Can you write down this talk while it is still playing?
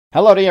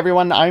Hello to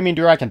everyone, I'm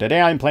Indurok, and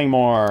today I'm playing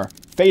more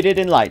Faded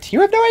in Light.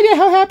 You have no idea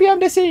how happy I'm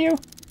to see you.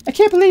 I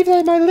can't believe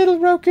that my little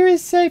Roku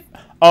is safe.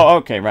 Oh,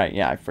 okay, right,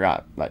 yeah, I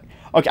forgot. Like,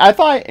 okay, I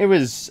thought it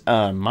was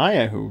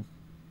Maya who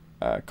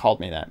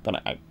called me that,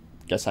 but I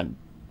guess I'm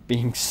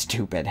being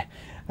stupid.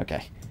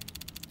 Okay.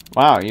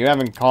 Wow, you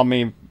haven't called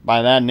me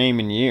by that name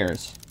in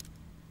years.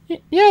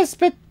 Yes,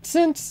 but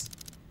since,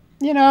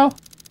 you know,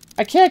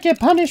 I can't get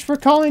punished for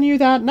calling you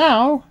that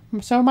now,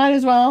 so might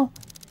as well.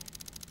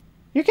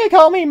 You can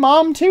call me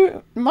Mom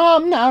too.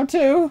 Mom now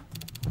too.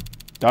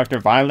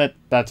 Dr. Violet,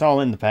 that's all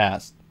in the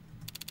past.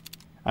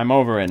 I'm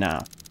over it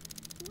now.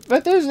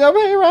 But there's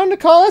nobody around to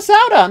call us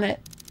out on it.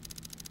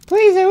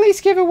 Please at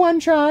least give it one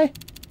try.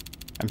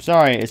 I'm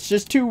sorry, it's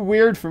just too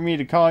weird for me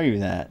to call you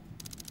that.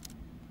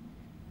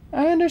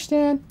 I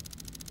understand.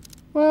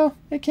 Well,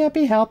 it can't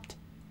be helped.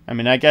 I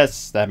mean, I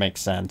guess that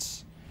makes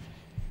sense.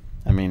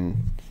 I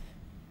mean,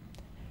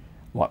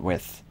 what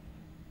with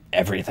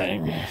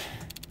everything?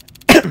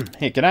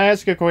 Hey, can I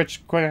ask a quick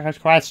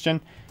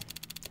question?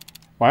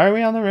 Why are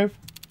we on the roof?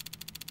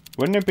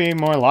 Wouldn't it be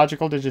more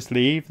logical to just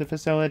leave the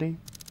facility?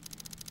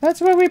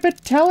 That's what we've been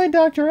telling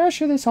Dr.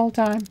 Escher this whole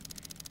time.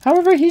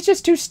 However, he's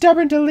just too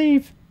stubborn to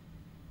leave.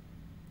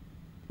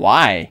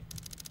 Why?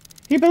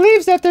 He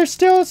believes that there's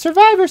still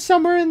survivors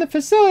somewhere in the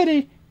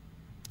facility.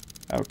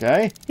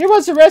 Okay. He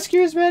wants to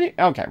rescue as many...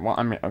 Okay, well,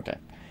 I mean, okay.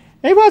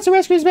 He wants to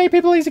rescue as many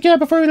people as he can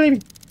before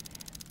leaving.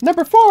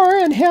 Number 4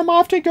 and him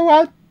often go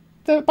out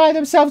by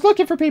themselves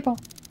looking for people.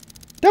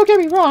 Don't get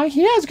me wrong,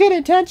 he has good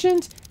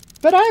intentions,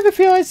 but I have a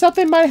feeling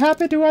something might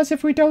happen to us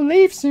if we don't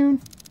leave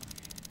soon.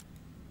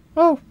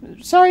 Oh,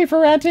 sorry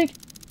for ranting.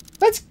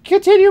 Let's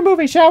continue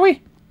moving, shall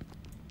we?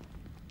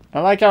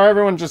 I like how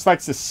everyone just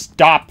likes to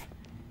stop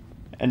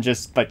and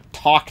just, like,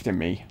 talk to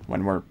me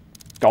when we're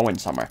going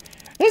somewhere.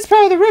 This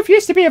part of the roof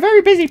used to be a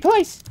very busy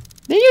place.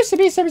 There used to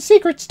be some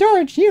secret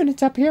storage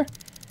units up here,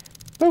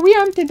 but we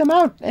emptied them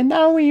out, and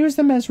now we use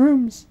them as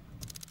rooms.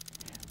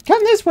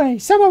 Come this way.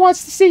 Someone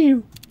wants to see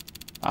you.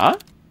 Huh?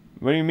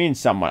 What do you mean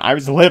someone? I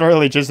was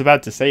literally just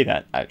about to say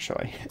that,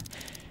 actually.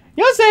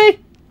 You'll see.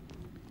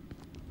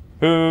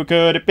 Who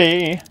could it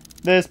be?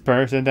 This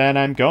person that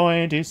I'm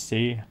going to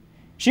see.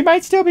 She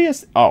might still be a...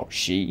 Oh,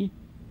 she?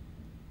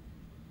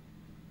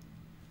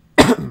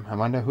 I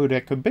wonder who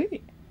that could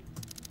be.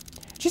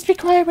 Just be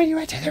quiet when you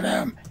enter the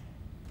room.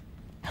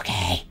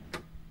 Okay.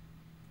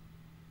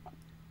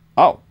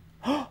 Oh.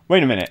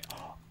 Wait a minute.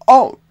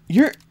 Oh,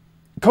 you're...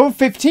 Code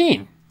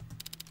 15.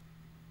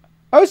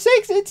 Oh,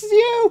 6, it's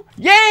you!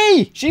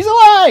 Yay! She's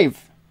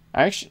alive!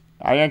 I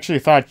actually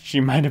thought she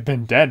might have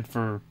been dead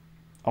for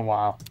a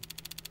while.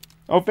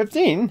 Oh,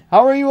 15?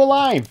 How are you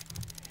alive?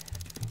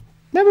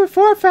 Number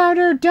 4 found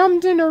her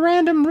dumped in a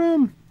random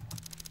room.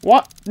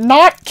 What?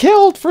 Not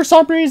killed for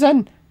some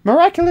reason.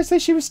 Miraculously,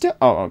 she was still...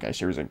 Oh, okay,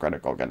 she was in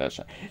critical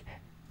condition.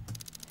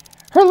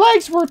 Her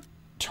legs were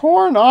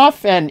torn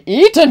off and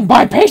eaten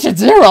by patient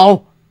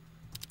 0!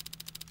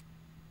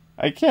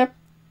 I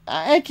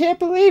can't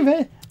believe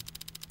it.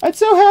 I'm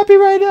so happy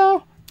right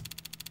now.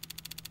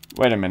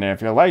 Wait a minute,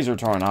 if your legs are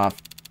torn off,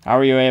 how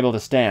are you able to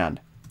stand?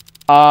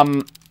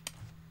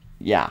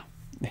 Yeah.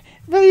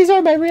 But these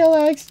are my real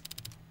legs.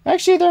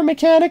 Actually, they're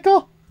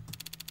mechanical.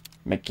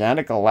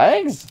 Mechanical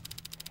legs?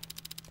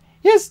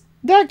 Yes,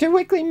 Dr.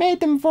 Wickley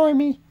made them for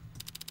me.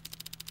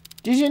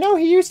 Did you know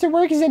he used to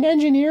work as an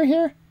engineer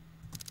here?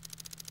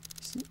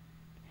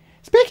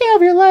 Speaking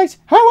of your legs,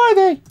 how are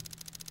they?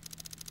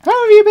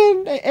 How have you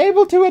been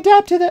able to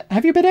adapt to them?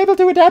 Have you been able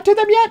to adapt to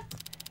them yet?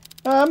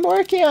 I'm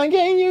working on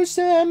getting used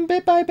to them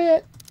bit by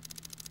bit.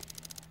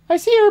 I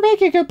see you're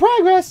making good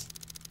progress.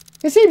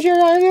 It seems you're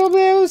able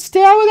to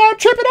stay without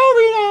tripping over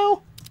you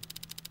now.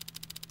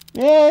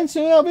 Yeah, and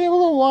soon I'll be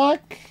able to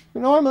walk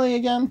normally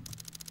again.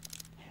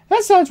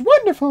 That sounds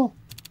wonderful.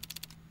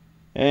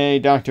 Hey,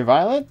 Dr.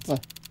 Violet.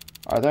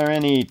 Are there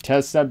any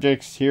test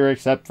subjects here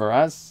except for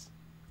us?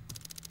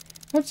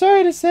 I'm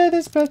sorry to say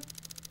this, but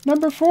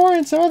number 4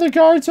 and some other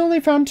guards only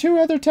found 2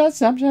 other test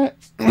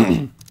subjects.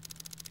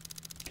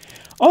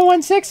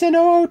 016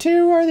 and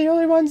 002 are the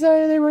only ones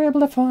that they were able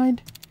to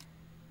find.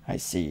 I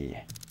see.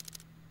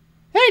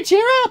 Hey,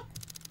 cheer up!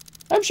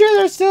 I'm sure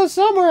there's still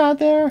somewhere out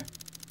there.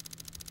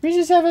 We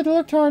just haven't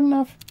looked hard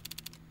enough.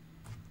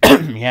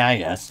 Yeah, I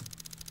guess.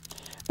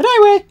 But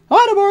anyway,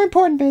 on to more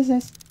important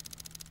business.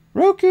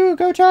 Roku,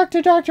 go talk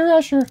to Dr.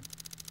 Escher.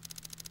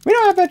 We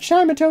don't have much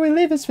time until we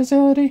leave this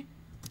facility.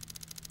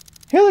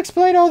 He'll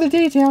explain all the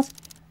details.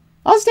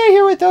 I'll stay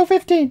here with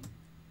 015.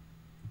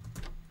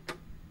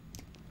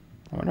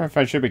 I wonder if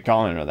I should be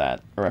calling her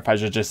that, or if I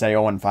should just say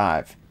 015.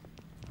 I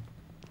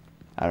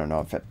don't know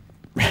if it...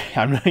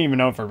 I don't even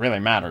know if it really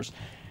matters.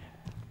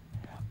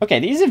 Okay,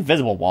 these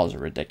invisible walls are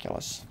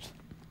ridiculous.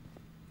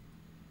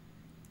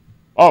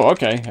 Oh,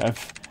 okay.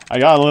 I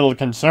got a little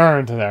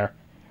concerned there.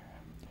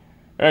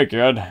 Hey,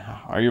 kid.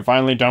 Are you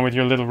finally done with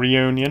your little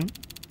reunion?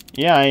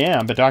 Yeah, I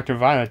am, but Dr.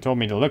 Violet told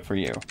me to look for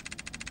you.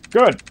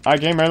 Good. I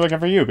came here looking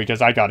for you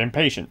because I got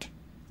impatient.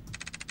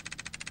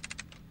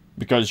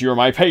 Because you're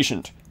my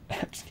patient.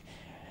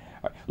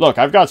 Look,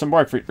 I've got some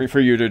work for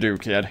you to do,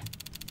 kid.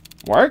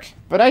 Work?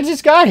 But I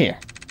just got here.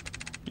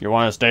 You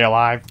want to stay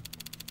alive?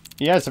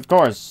 Yes, of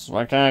course.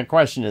 What kind of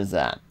question is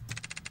that?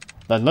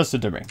 Then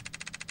listen to me.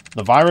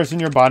 The virus in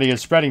your body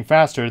is spreading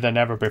faster than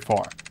ever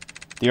before.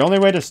 The only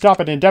way to stop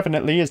it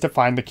indefinitely is to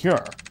find the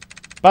cure.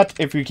 But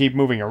if you keep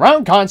moving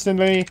around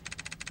constantly,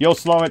 you'll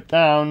slow it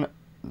down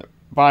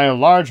by a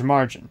large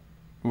margin.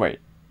 Wait.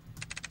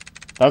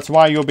 That's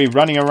why you'll be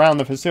running around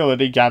the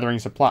facility gathering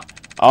supplies.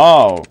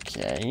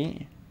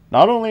 Okay.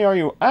 Not only are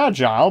you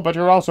agile, but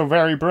you're also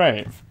very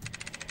brave.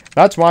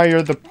 That's why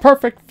you're the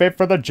perfect fit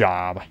for the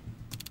job.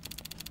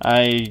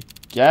 I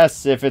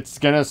guess if it's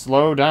gonna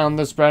slow down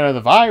the spread of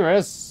the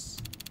virus,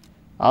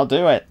 I'll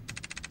do it.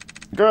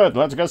 Good,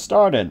 let's get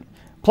started.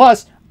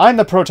 Plus, I'm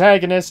the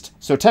protagonist,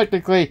 so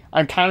technically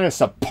I'm kind of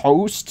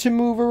supposed to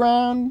move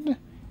around,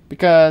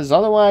 because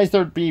otherwise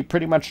there'd be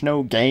pretty much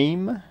no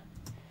game.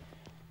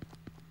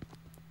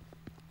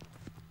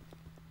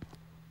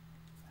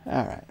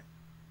 Alright.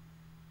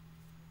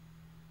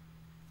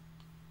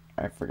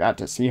 I forgot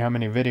to see how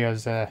many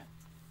videos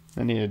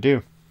I need to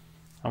do.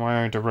 I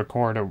wanted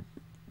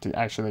to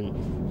actually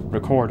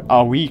record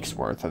a week's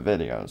worth of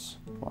videos.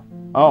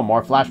 Oh,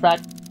 more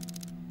flashback?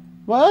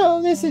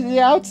 Whoa, this is the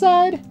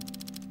outside?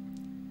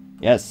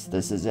 Yes,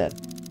 this is it.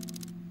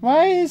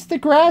 Why is the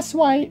grass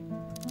white?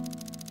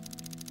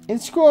 In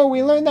school,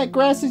 we learned that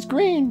grass is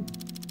green.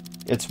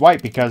 It's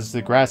white because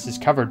the grass is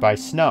covered by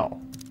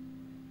snow.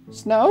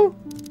 Snow?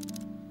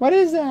 What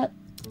is that?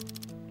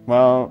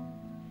 Well,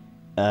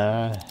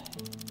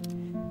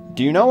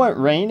 do you know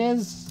what rain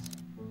is?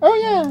 Oh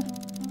yeah,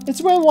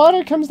 it's when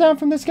water comes down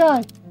from the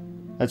sky.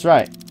 That's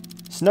right.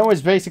 Snow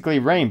is basically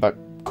rain, but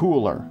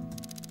cooler.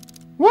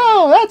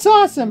 Whoa, that's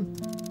awesome!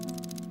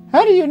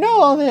 How do you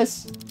know all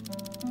this?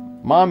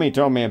 Mommy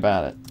told me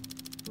about it.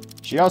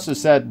 She also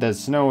said that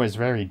snow is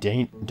very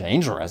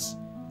dangerous.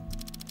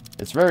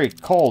 It's very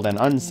cold and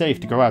unsafe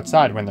to go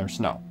outside when there's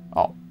snow.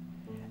 Oh,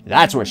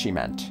 that's what she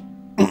meant.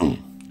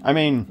 I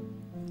mean,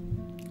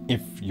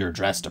 if you're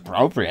dressed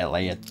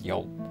appropriately,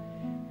 you'll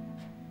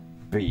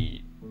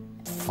be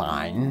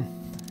fine.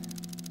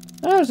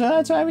 Oh, so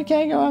that's why we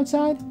can't go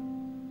outside?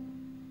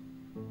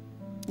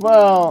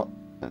 Well,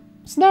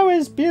 snow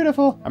is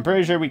beautiful. I'm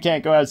pretty sure we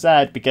can't go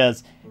outside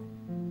because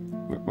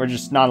we're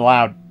just not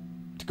allowed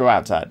to go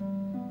outside.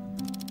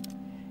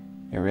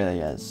 It really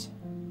is.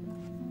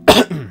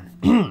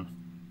 I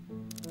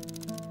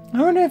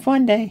wonder if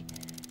one day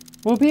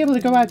we'll be able to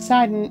go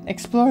outside and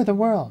explore the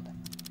world.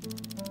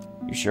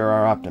 You sure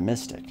are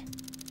optimistic.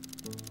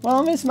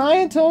 Well, Miss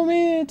Maya told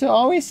me to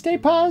always stay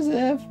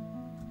positive.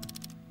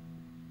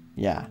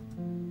 Yeah.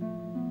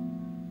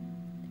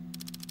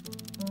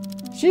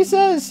 She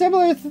says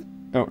similar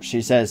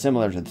she says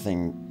similar to the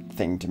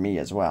thing to me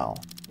as well.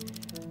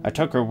 I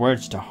took her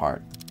words to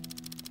heart.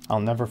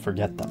 I'll never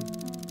forget them.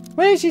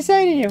 What did she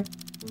say to you?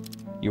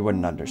 You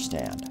wouldn't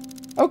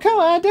understand. Oh, come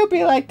on, don't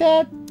be like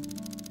that.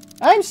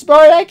 I'm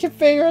smart, I can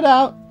figure it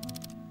out.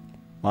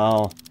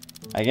 Well,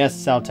 I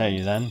guess I'll tell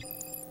you then.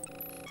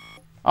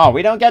 Oh,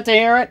 we don't get to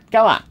hear it?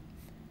 Come on.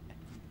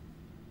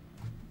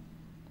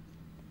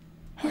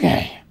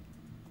 Okay.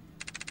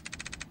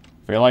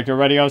 Feel like you're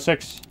ready,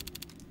 06?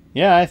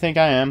 Yeah, I think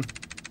I am.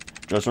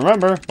 Just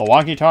remember, the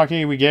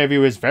walkie-talkie we gave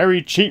you is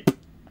very cheap.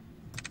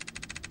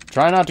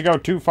 Try not to go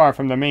too far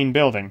from the main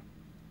building.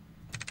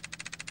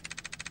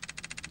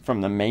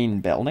 From the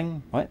main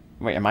building? What?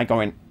 Wait, am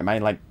I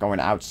like going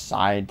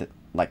outside?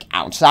 Like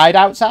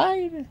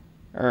outside?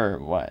 Or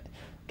what?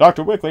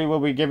 Dr. Wickley will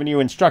be giving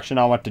you instruction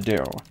on what to do.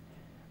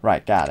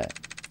 Right, got it.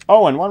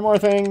 Oh, and one more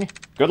thing.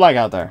 Good luck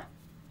out there.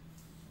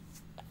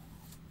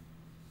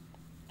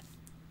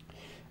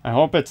 I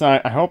hope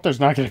there's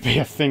not going to be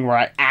a thing where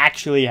I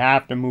actually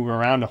have to move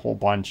around a whole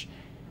bunch.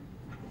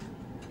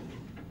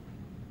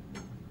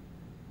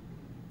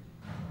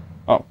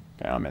 Oh,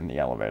 okay, I'm in the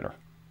elevator.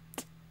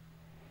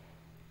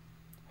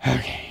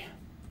 Okay.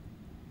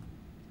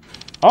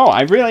 Oh,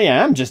 I really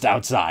am just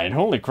outside.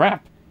 Holy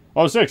crap.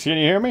 06, can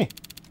you hear me?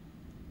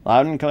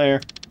 Loud and clear.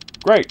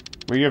 Great.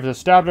 We have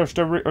established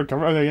a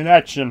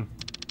connection.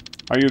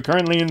 Are you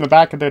currently in the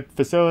back of the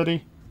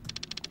facility?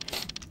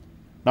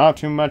 Not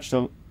too much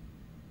to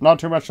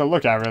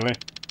look at, really.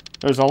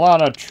 There's a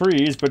lot of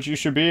trees, but you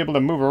should be able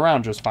to move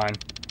around just fine.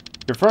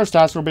 Your first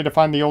task will be to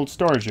find the old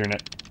storage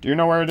unit. Do you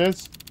know where it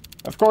is?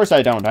 Of course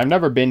I don't. I've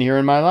never been here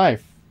in my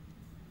life.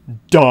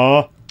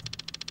 Duh.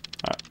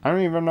 I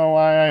don't even know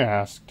why I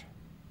asked.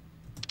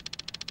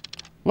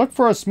 Look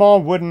for a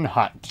small wooden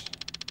hut.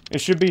 It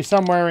should be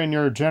somewhere in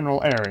your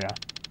general area.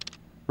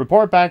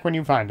 Report back when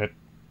you find it.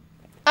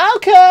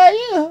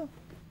 Okay.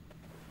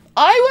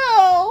 I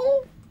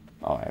will.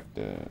 Oh, I have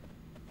to...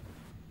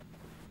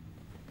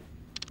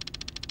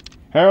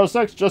 Harold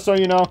 6, just so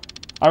you know,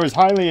 I was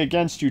highly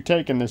against you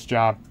taking this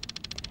job.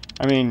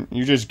 I mean,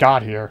 you just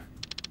got here.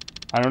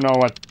 I don't know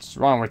what's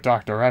wrong with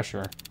Dr.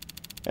 Escher.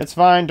 It's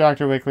fine,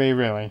 Dr. Wickley,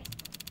 really.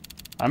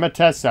 I'm a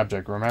test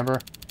subject, remember?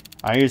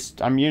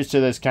 I'm used to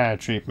this kind of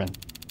treatment.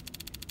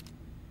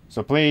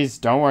 So please,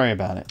 don't worry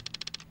about it.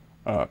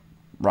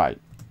 Right.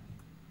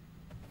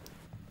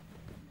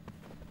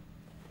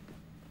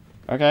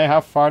 Okay,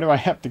 how far do I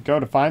have to go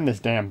to find this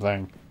damn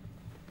thing?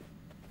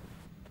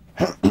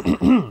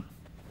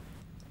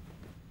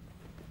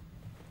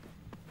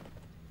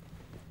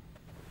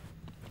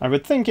 I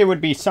would think it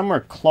would be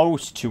somewhere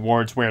close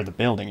towards where the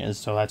building is,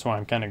 so that's why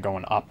I'm kind of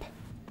going up.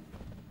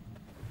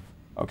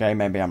 Okay,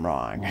 maybe I'm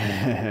wrong.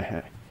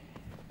 I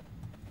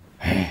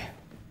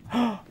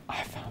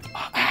found an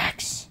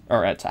axe.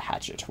 Or it's a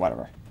hatchet,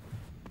 whatever.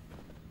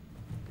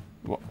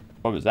 What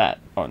was that?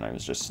 Oh, no, it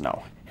was just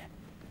snow.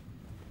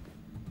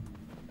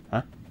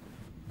 Huh?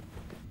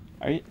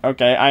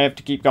 Okay, I have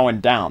to keep going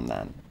down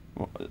then.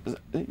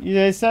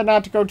 You said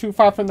not to go too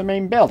far from the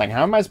main building.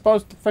 How am I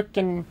supposed to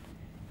frickin'...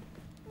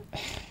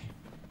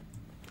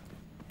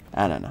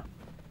 I don't know.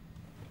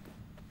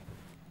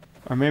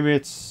 Or maybe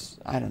it's...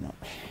 I don't know.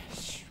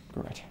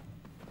 Screw it.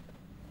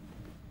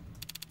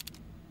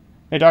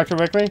 Hey, Dr.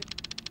 Wickley?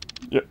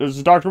 Yeah, this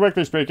is Dr.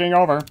 Wickley speaking,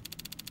 over.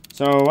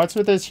 So, what's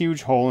with this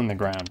huge hole in the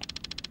ground?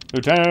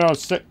 Lieutenant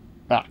 06...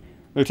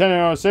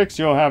 Lieutenant 06,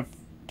 you'll have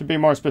to be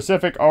more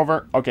specific,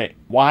 over. Okay,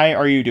 why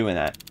are you doing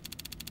that?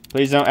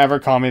 Please don't ever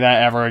call me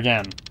that ever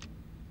again.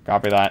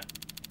 Copy that.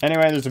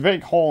 Anyway, there's a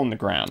big hole in the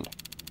ground.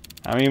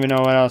 I don't even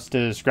know what else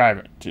to describe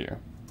it to you.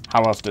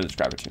 How else to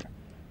describe it to you?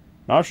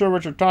 Not sure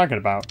what you're talking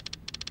about.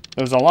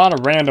 There's a lot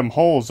of random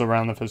holes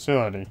around the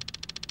facility.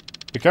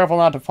 Be careful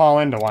not to fall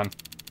into one.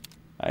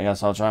 I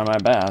guess I'll try my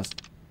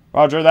best.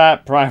 Roger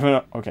that,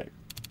 Private... Okay.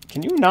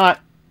 Can you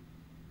not...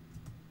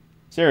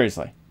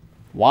 Seriously.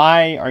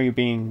 Why are you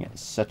being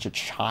such a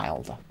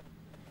child?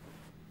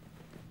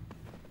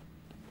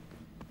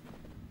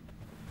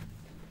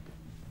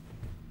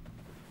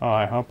 Oh,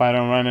 I hope I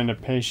don't run into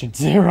patient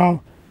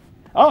 0.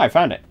 Oh, I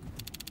found it.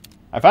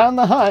 I found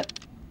the hut.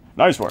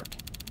 Nice work.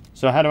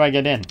 So how do I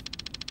get in?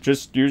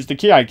 Just use the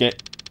key I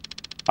get.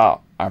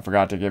 Oh, I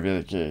forgot to give you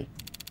the key.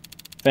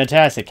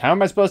 Fantastic. How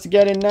am I supposed to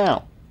get in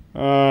now?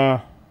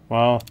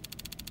 Well...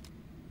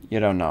 You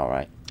don't know,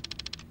 right?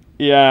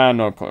 Yeah,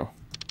 no clue.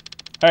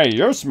 Hey,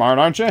 you're smart,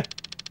 aren't you?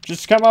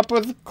 Just come up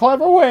with a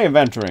clever way of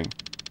entering.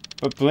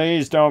 But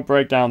please don't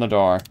break down the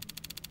door.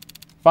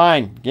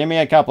 Fine, give me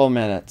a couple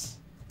minutes.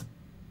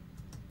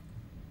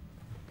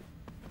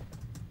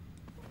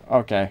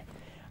 Okay.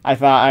 I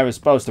thought I was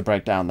supposed to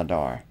break down the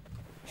door.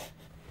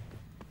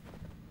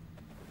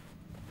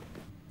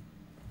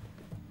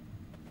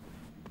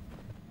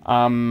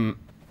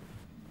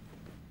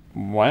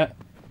 What?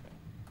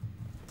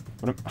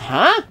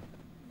 Huh?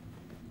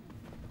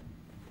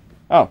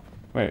 Oh,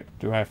 wait,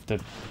 do I have to...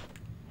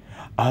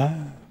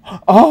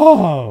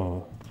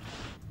 Oh!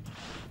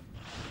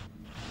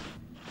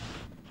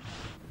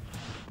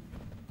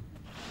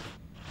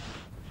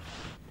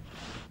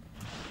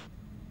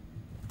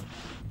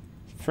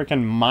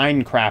 Freaking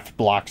Minecraft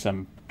blocks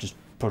I'm just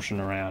pushing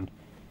around.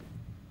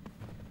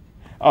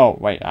 Oh,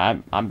 wait,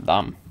 I'm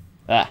dumb.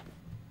 Ah.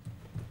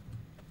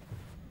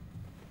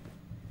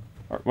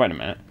 Or, wait a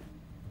minute.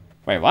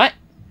 Wait, what?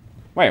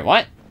 Wait,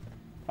 what?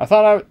 I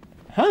thought I...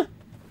 Huh?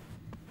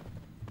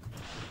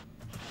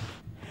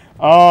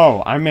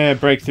 Oh, I'm gonna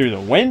break through the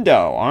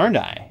window, aren't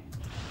I?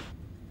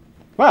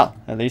 Well,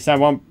 at least I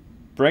won't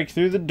break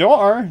through the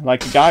door,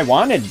 like the guy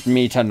wanted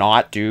me to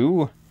not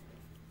do.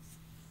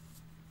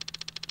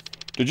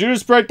 Did you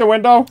just break the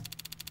window?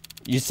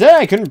 You said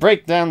I couldn't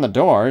break down the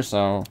door,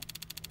 so...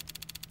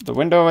 The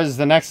window is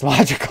the next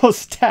logical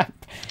step.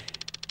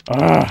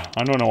 Ugh,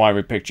 I don't know why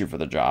we picked you for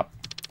the job.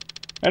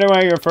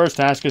 Anyway, your first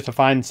task is to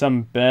find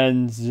some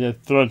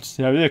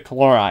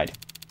chloride.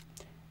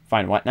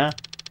 Find what now?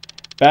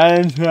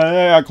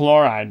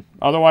 Chloride,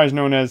 otherwise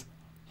known as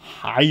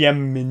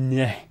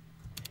hyamine.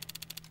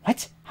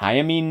 What?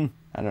 Hyamine?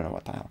 I don't know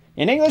what the hell.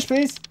 In English,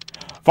 please?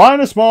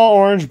 Find a small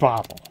orange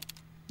bottle.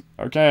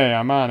 Okay,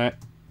 I'm on it.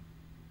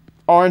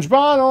 Orange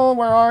bottle,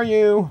 where are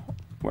you?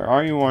 Where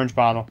are you, orange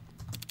bottle?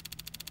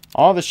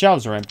 All the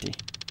shelves are empty.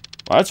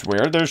 Well, that's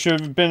weird. There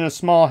should have been a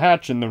small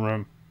hatch in the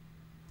room.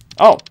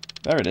 Oh,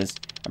 there it is.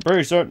 I'm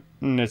pretty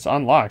certain it's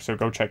unlocked, so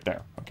go check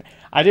there. Okay.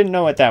 I didn't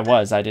know what that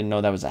was. I didn't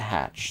know that was a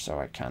hatch, so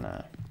I kind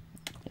of...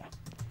 Yeah.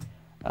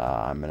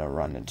 I'm going to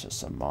run into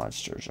some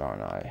monsters,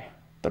 aren't I?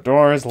 The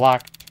door is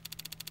locked.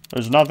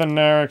 There's nothing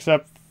there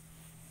except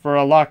for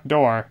a locked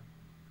door.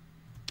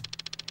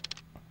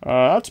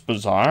 That's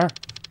bizarre.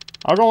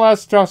 I'll go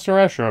ask Dr.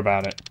 Escher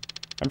about it.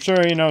 I'm sure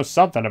he knows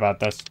something about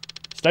this.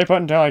 Stay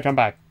put until I come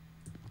back.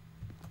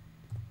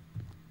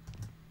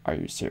 Are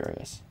you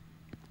serious?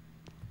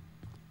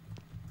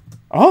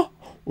 Oh?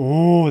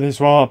 Ooh, this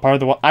wall, part of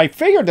the wall. I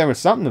figured there was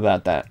something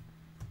about that.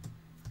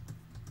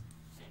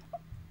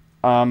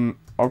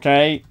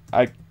 Okay.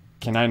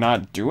 Can I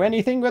not do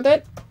anything with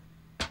it?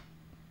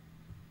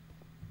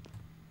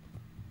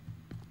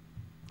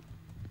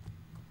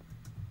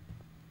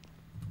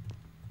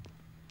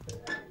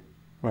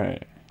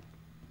 Wait.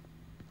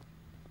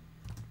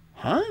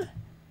 Huh?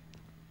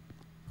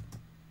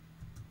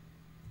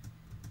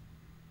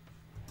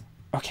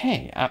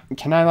 Okay,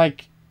 can I,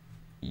 like,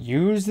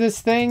 use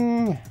this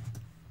thing?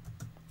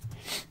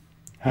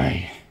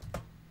 Hey.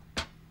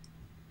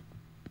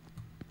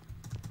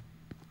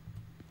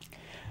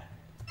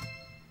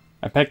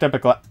 I picked up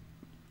a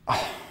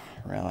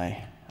Really?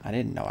 I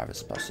didn't know I was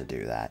supposed to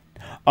do that.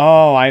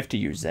 Oh, I have to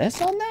use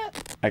this on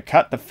that? I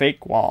cut the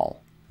fake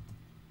wall.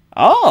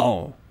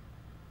 Oh!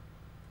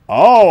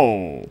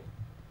 Oh!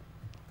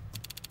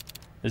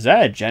 Is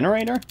that a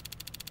generator?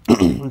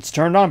 It's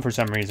turned on for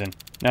some reason.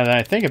 Now that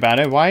I think about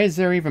it, why is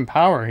there even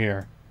power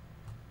here?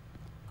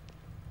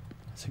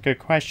 That's a good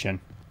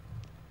question.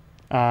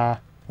 Wait a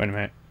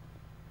minute.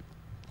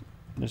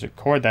 There's a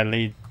cord that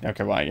leads...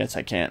 Okay, well, I guess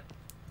I can't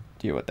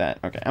deal with that.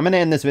 Okay, I'm going to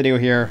end this video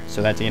here.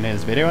 So that's the end of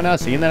this video, and I'll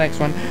see you in the next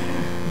one.